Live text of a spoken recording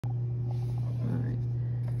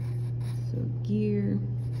gear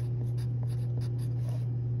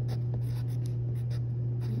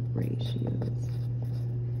ratios.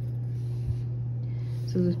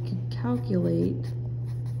 So to calculate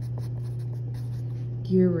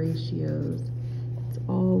gear ratios, it's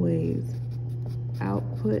always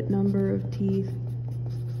output number of teeth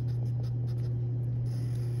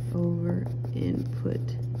over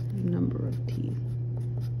input number of teeth.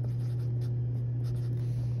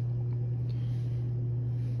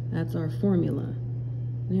 That's our formula.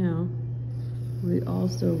 Now, we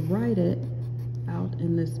also write it out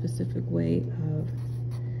in this specific way of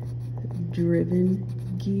driven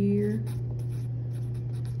gear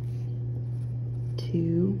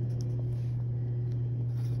to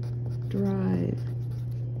drive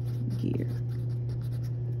gear.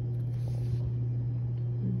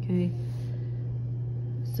 Okay,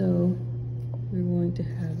 so we're going to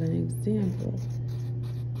have an example.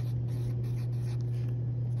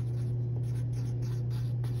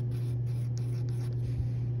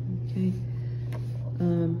 Okay,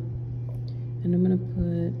 and I'm going to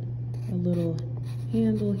put a little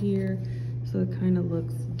handle here so it kind of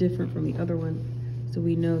looks different from the other one. So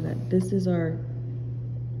we know that this is our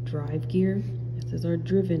drive gear, this is our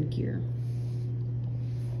driven gear.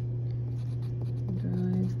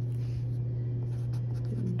 Drive,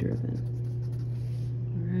 driven.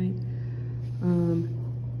 All right,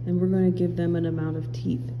 and we're going to give them an amount of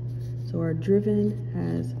teeth. So our driven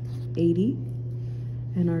has 80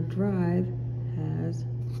 and our drive has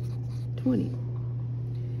 20.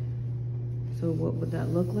 So what would that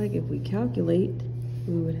look like? If we calculate,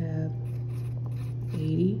 we would have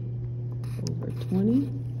 80 over 20,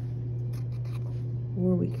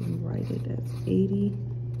 or we can write it as 80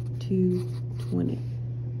 to 20.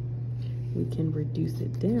 We can reduce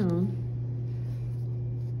it down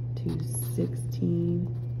to 16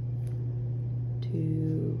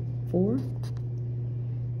 to 4,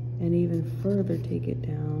 and even further take it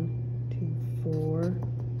down to 4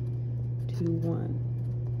 to 1.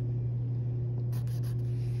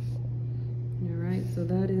 All right, so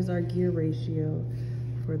that is our gear ratio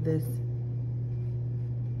for this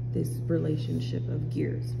relationship of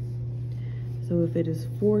gears. So if it is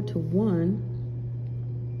 4 to 1,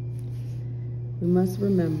 we must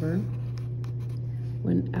remember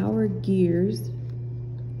when our gears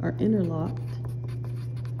are interlocked,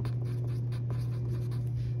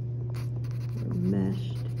 or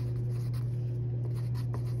meshed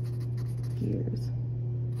gears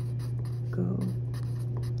go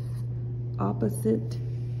opposite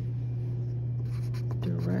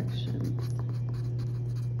directions.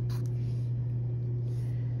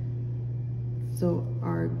 So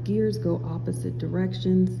our gears go opposite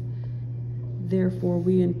directions, therefore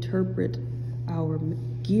we interpret our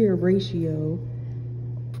gear ratio,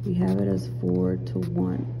 we have it as 4 to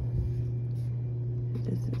 1.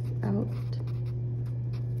 This is out,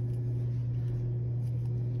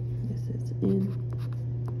 this is in.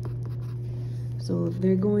 So if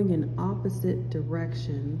they're going in opposite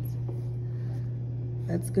directions,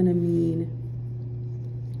 that's going to mean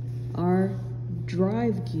our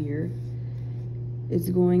drive gear is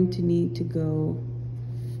going to need to go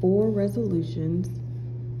 4 resolutions.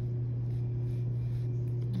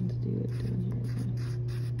 Let's do it down here again.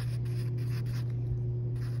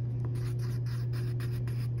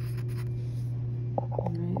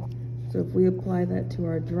 All right. So if we apply that to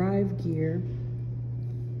our drive gear,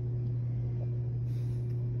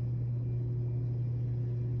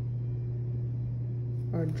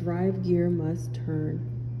 our drive gear must turn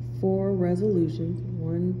 4 resolutions,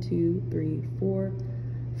 1, 2, 3, 4,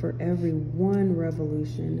 for every 1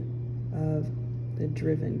 revolution of the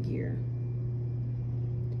driven gear.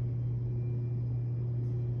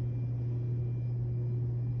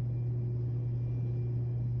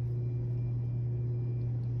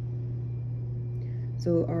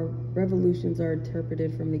 So our revolutions are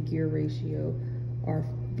interpreted from the gear ratio, are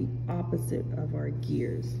the opposite of our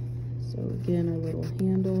gears. So again, our little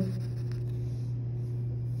handle.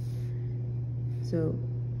 So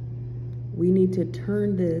we need to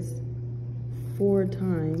turn this 4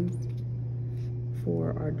 times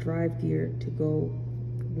for our drive gear to go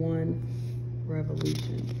 1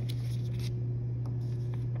 revolution.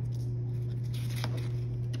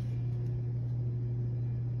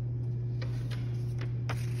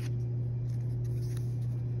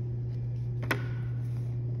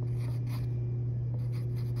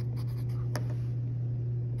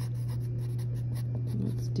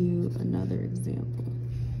 Let's do another example.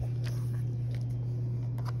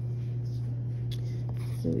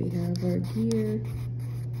 So we have our gear.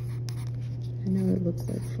 I know it looks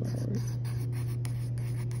like flowers.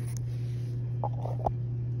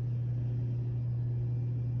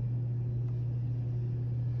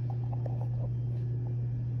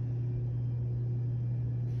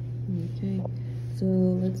 So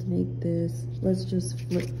let's make this, let's just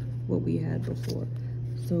flip what we had before.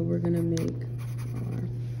 So we're gonna make our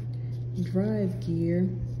drive gear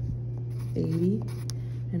 80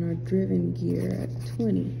 and our driven gear at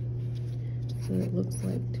 20. So it looks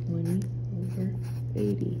like 20 over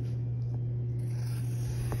 80.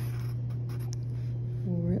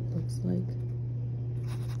 Or it looks like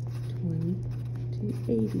 20 to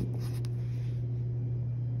 80.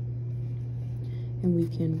 And we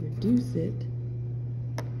can reduce it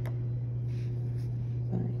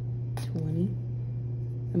by 20.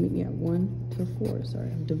 1 to 4.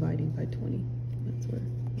 Sorry, I'm dividing by 20. That's where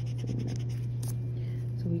it's doing that.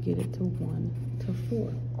 So we get it to 1 to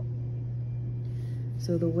 4.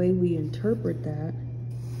 So the way we interpret that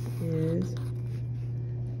is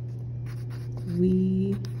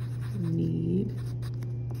we need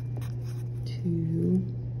to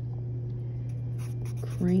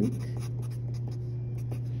crank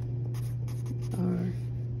our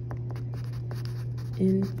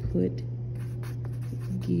input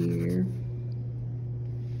gear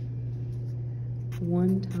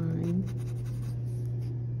one time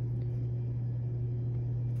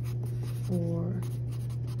for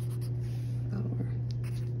our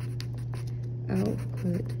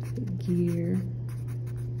output gear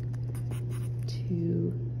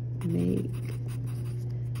to make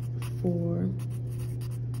 4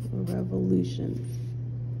 revolutions.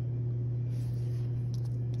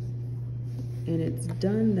 And it's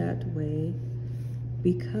done that way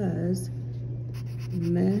because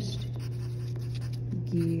meshed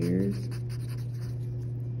gears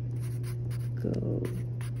go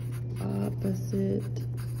opposite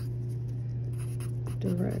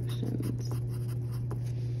directions.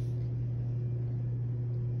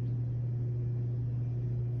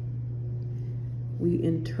 We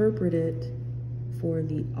interpret it for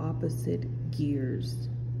the opposite gears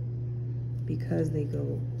because they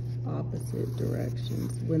go opposite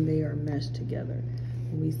directions when they are meshed together.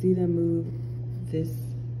 When we see them move, this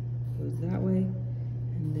goes that way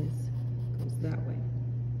and this goes that way.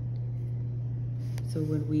 So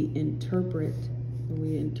when we interpret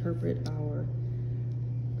our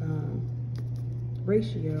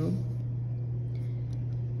ratio,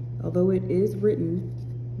 although it is written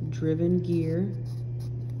driven gear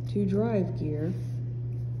to drive gear,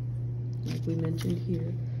 like we mentioned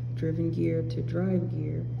here, driven gear to drive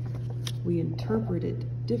gear, we interpret it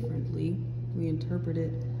differently. We interpret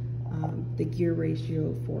it, the gear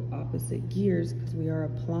ratio for opposite gears, because we are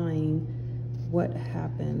applying what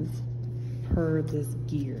happens per this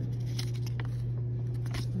gear.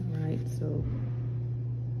 All right, so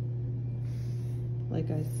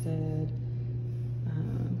like I said,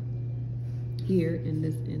 here in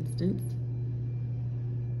this instance,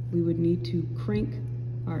 we would need to crank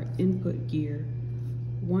our input gear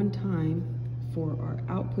one time for our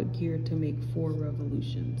output gear to make 4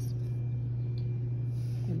 revolutions.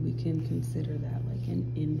 And we can consider that like an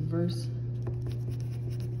inverse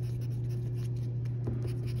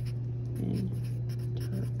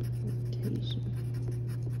interpretation.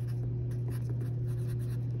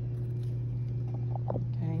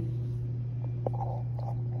 Okay.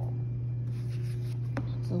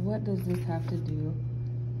 So what does this have to do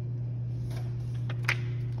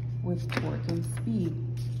with torque and speed?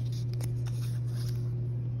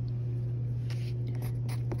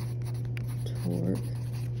 Torque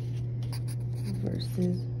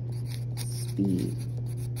versus speed.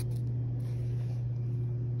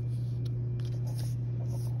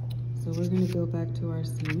 So we're going to go back to our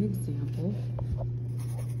same example.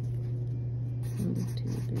 1, 2,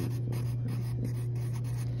 3, 4, 5, 6.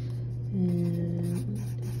 And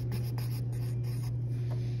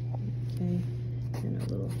okay, and our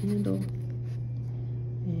little handle.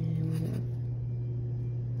 And we have,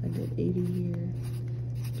 I did 80 here,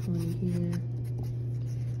 20 here.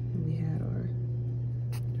 And we had our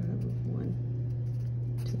drive of 1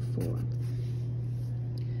 to 4.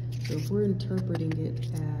 So if we're interpreting it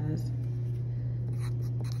as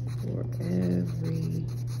for every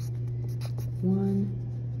 1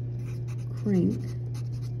 crank,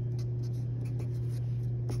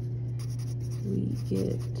 we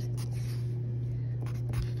get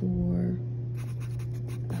 4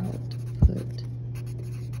 output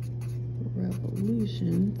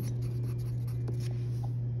revolutions.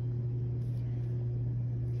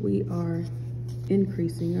 We are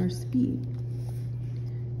increasing our speed.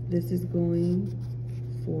 This is going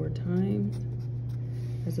 4 times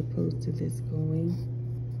as opposed to this going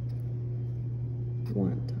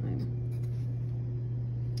 1 time.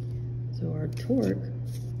 So our torque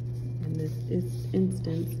in this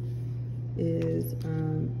instance is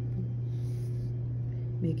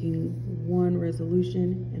making 1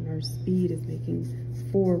 resolution, and our speed is making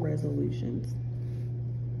 4 revolutions.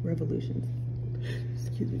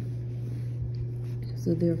 Excuse me.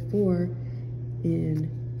 So therefore, in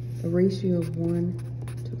a ratio of 1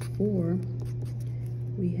 to 4,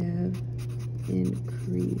 we have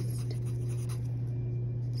increased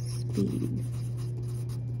speed.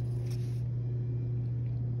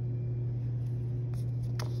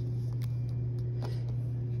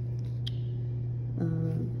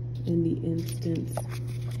 In the instance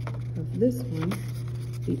of this one,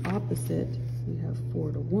 the opposite, we have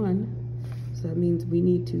 4 to 1. So that means we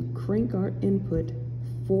need to crank our input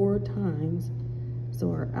 4 times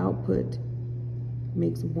so our output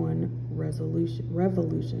makes 1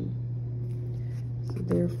 revolution. So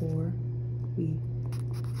therefore, we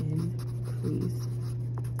increase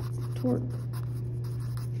torque.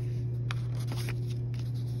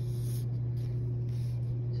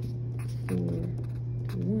 So 4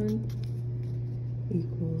 to 1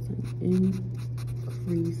 equals an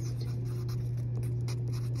increased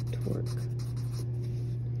torque.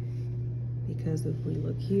 Because if we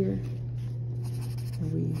look here,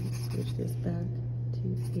 and we switch this back to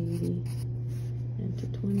 80 and to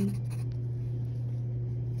 20,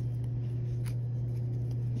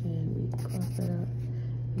 and we cross that out,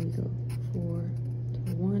 and we go 4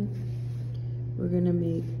 to 1, we're gonna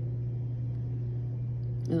make,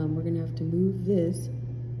 we're gonna have to move this,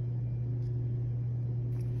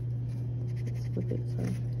 let's flip it,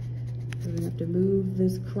 sorry. We're gonna have to move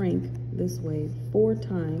this crank this way 4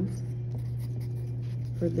 times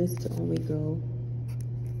for this to only go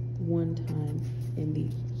 1 time in the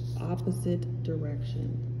opposite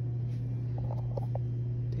direction.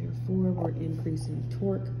 Therefore, we're increasing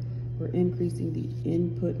torque, we're increasing the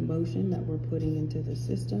input motion that we're putting into the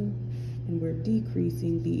system, and we're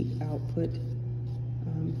decreasing the output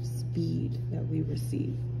speed that we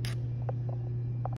receive.